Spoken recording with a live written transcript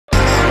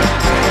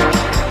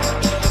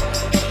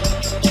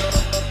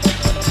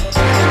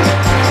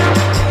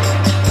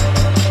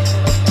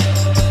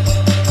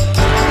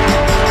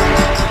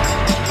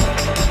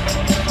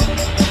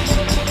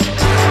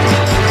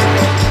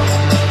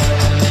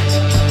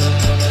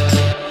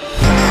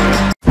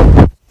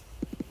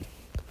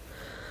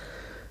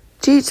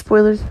GH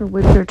spoilers for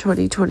winter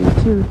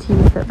 2022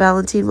 tease that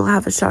Valentine will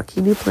have a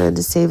shocking new plan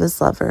to save his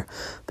lover.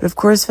 But of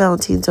course,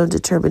 Valentine's own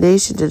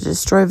determination to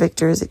destroy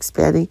Victor is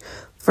expanding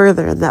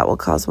further, and that will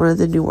cause one of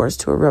the new wars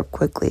to erupt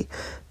quickly.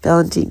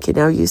 Valentine can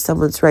now use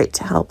someone's right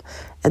to help,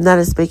 and that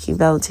is making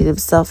Valentine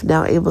himself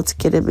now able to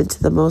get him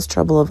into the most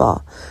trouble of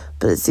all.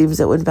 But it seems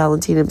that when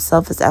Valentine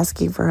himself is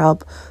asking for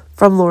help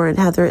from Laura and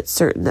Heather, it's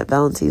certain that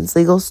Valentine's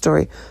legal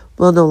story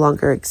will no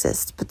longer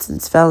exist. But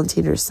since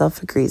Valentine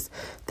herself agrees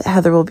that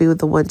Heather will be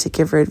the one to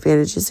give her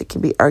advantages, it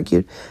can be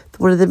argued that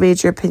one of the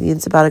major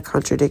opinions about a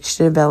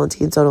contradiction in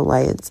Valentine's own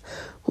alliance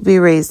will be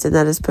raised, and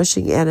that is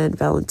pushing Anna and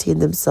Valentine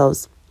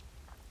themselves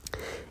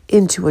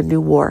into a new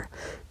war.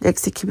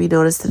 Next, it can be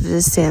noticed that it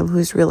is Sam who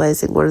is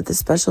realizing one of the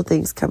special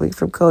things coming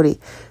from Cody.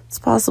 It's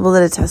possible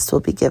that a test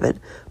will be given,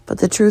 but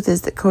the truth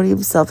is that Cody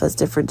himself has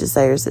different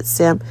desires that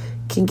Sam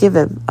can give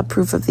him. A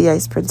proof of the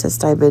Ice Princess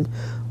Diamond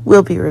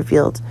will be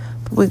revealed.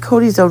 But when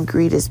Cody's own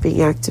greed is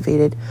being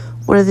activated,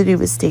 one of the new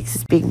mistakes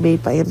is being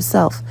made by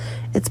himself.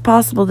 It's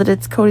possible that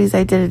it's Cody's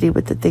identity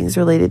with the things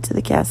related to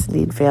the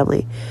Cassadine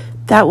family.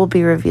 That will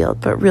be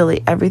revealed, but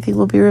really everything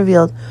will be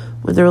revealed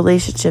when the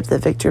relationship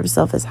that Victor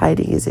himself is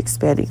hiding is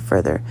expanding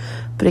further.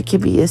 But it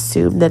can be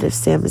assumed that if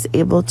Sam is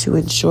able to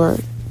ensure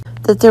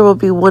that there will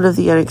be one of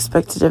the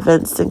unexpected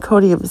events, then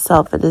Cody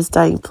himself and his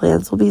dying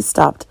plans will be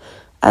stopped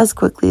as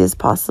quickly as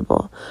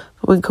possible.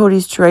 But when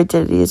Cody's true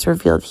identity is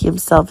revealed, he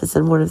himself is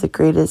in one of the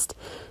greatest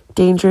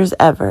dangers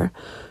ever.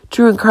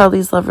 Drew and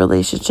Carly's love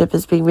relationship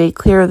is being made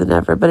clearer than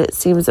ever, but it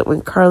seems that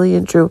when Carly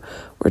and Drew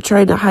were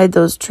trying to hide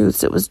those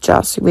truths, it was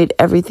Joss who made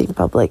everything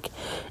public.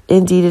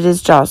 Indeed, it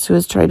is Joss who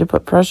is trying to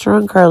put pressure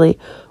on Carly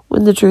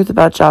when the truth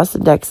about Joss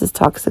and Dex's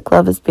toxic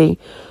love is being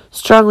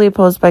strongly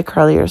opposed by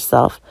Carly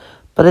herself.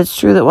 But it's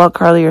true that while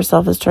Carly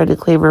herself is trying to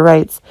claim her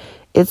rights,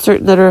 it's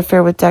certain that her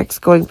affair with Dex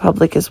going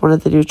public is one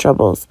of the new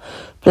troubles.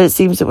 But it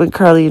seems that when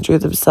Carly and Drew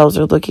themselves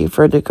are looking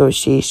for a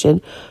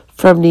negotiation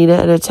from Nina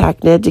and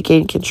attack Ned to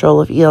gain control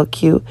of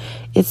ELQ,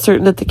 it's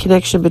certain that the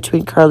connection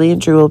between Carly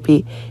and Drew will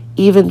be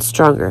even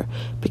stronger.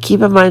 But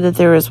keep in mind that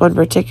there is one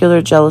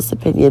particular jealous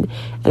opinion,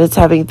 and it's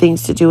having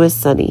things to do with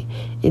Sunny.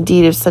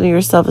 Indeed, if Sunny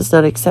herself is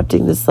not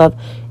accepting this love,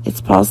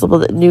 it's possible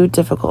that new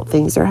difficult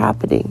things are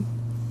happening.